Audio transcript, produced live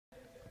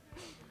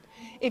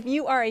If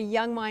you are a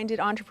young-minded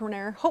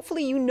entrepreneur,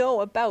 hopefully you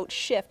know about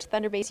Shift,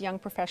 Thunder Bay's Young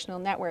Professional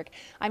Network.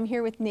 I'm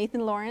here with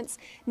Nathan Lawrence.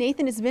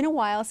 Nathan, it's been a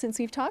while since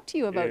we've talked to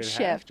you about It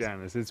Shift. has,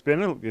 Janice. It's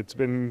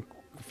been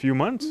a few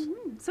months.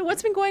 So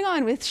what's been going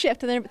on with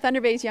Shift,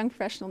 Thunder Bay's Young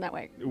Professional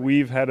Network?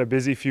 We've had a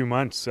busy few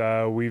months.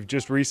 We've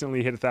just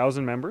recently hit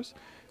 1,000 members.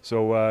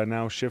 So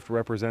now Shift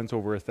represents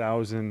over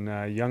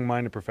 1,000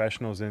 young-minded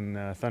professionals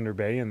in Thunder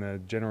Bay and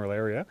the general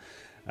area.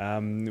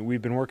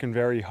 We've been working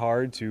very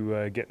hard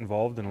to get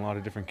involved in a lot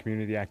of different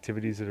community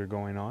activities that are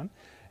going on.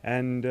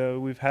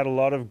 And we've had a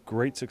lot of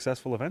great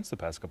successful events the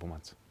past couple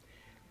months.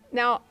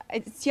 Now,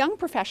 it's young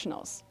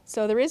professionals,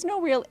 so there is no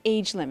real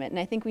age limit, and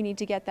I think we need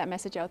to get that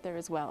message out there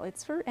as well.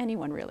 It's for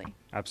anyone, really.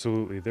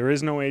 Absolutely. There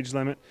is no age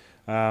limit.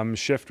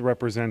 Shift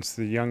represents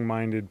the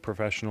young-minded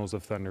professionals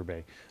of Thunder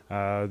Bay.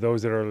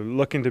 Those that are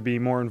looking to be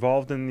more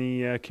involved in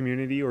the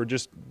community or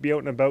just be out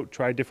and about,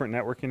 try different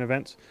networking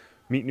events,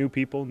 meet new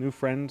people, new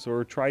friends,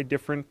 or try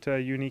different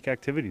unique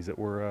activities that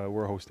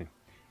we're hosting.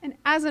 And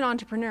as an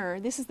entrepreneur,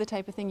 this is the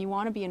type of thing you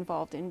want to be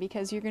involved in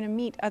because you're going to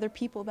meet other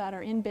people that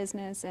are in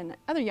business and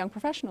other young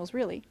professionals,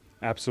 really.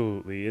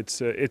 Absolutely. It's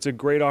a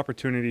great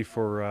opportunity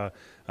for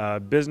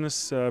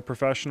business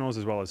professionals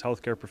as well as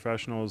healthcare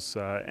professionals,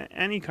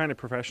 any kind of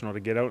professional to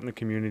get out in the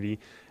community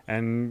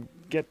and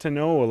get to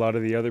know a lot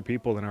of the other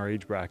people in our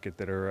age bracket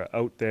that are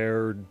out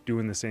there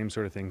doing the same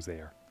sort of things they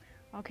are.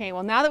 Okay,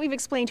 well, now that we've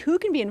explained who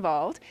can be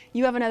involved,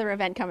 you have another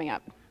event coming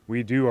up.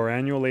 We do. Our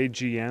annual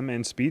AGM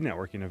and speed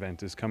networking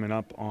event is coming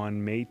up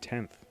on May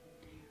 10th.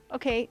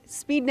 Okay,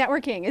 speed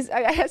networking.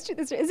 I asked you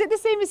this. Is it the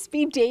same as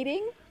speed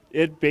dating?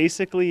 It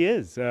basically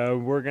is.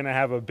 We're going to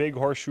have a big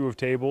horseshoe of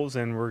tables,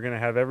 and we're going to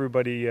have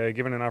everybody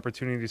given an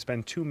opportunity to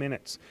spend 2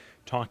 minutes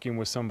talking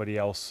with somebody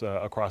else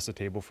across the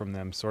table from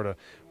them. Sort of,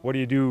 what do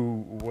you do?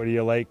 What do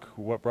you like?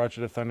 What brought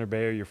you to Thunder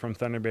Bay? Are you from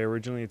Thunder Bay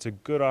originally? It's a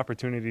good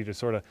opportunity to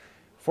sort of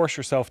force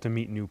yourself to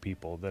meet new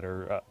people that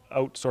are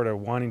out sort of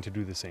wanting to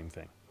do the same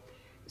thing.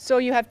 So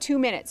you have 2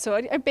 minutes. So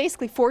it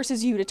basically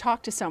forces you to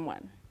talk to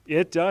someone.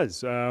 It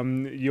does.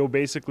 You'll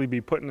basically be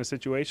put in a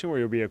situation where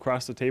you'll be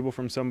across the table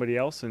from somebody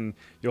else, and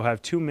you'll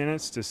have 2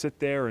 minutes to sit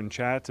there and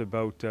chat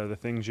about the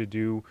things you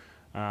do,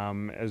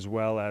 as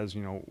well as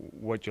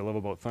what you love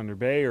about Thunder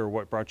Bay or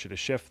what brought you to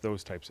Shift,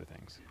 those types of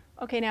things.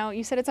 Okay, now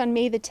you said it's on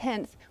May the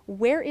 10th.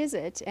 Where is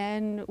it,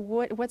 and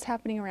what's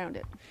happening around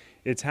it?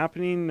 It's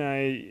happening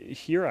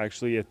here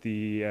actually at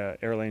the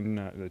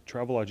the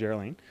Travelodge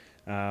Airlane.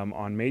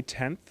 On May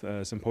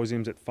 10th,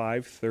 symposium's at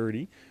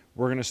 5:30.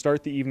 We're going to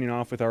start the evening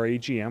off with our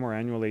AGM, our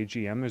annual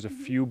AGM. There's a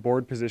few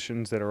board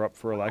positions that are up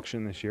for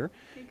election this year.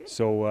 Okay,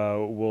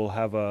 So we'll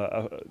have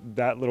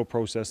that little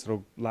process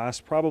that'll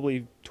last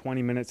probably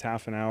 20 minutes,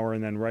 half an hour,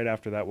 and then right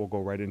after that we'll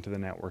go right into the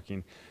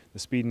networking. The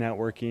speed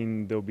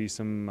networking, there'll be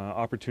some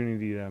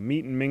opportunity to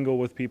meet and mingle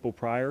with people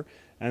prior,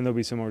 and there'll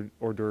be some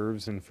hors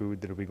d'oeuvres and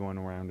food that'll be going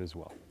around as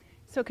well.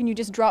 So can you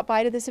just drop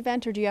by to this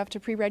event, or do you have to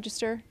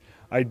pre-register?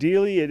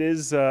 Ideally, it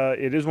is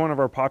one of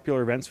our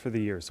popular events for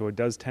the year, so it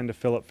does tend to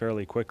fill up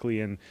fairly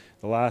quickly. In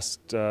the last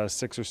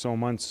 6 or so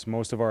months,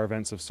 most of our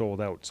events have sold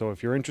out. So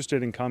if you're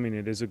interested in coming,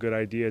 it is a good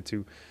idea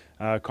to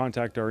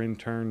contact our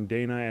intern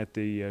Dana at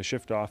the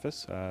Shift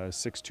office,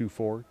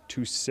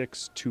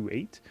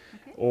 624-2628,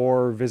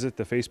 or visit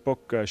the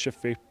Facebook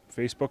Shift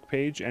Facebook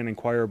page and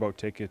inquire about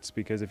tickets,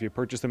 because if you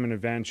purchase them in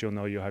advance, you'll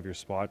know you'll have your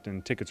spot,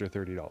 and tickets are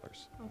 $30.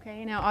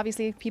 Okay, now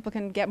obviously people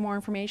can get more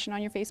information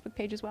on your Facebook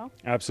page as well?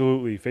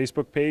 Absolutely.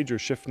 Facebook page or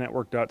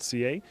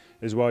shiftnetwork.ca.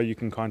 As well, you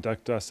can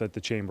contact us at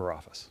the Chamber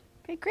office.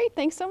 Okay, great.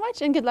 Thanks so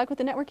much, and good luck with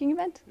the networking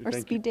event or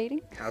Thank speed you.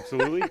 dating.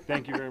 Absolutely.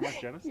 Thank you very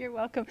much, Janice. You're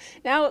welcome.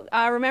 Now,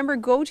 remember,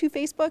 go to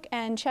Facebook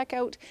and check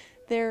out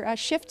their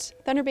Shift,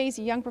 Thunder Bay's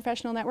Young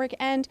Professional Network,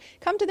 and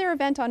come to their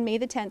event on May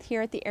the 10th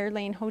here at the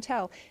Airlane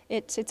Hotel.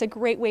 It's a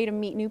great way to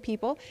meet new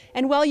people.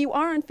 And while you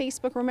are on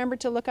Facebook, remember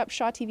to look up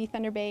Shaw TV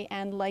Thunder Bay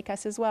and like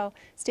us as well.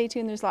 Stay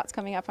tuned. There's lots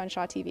coming up on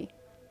Shaw TV.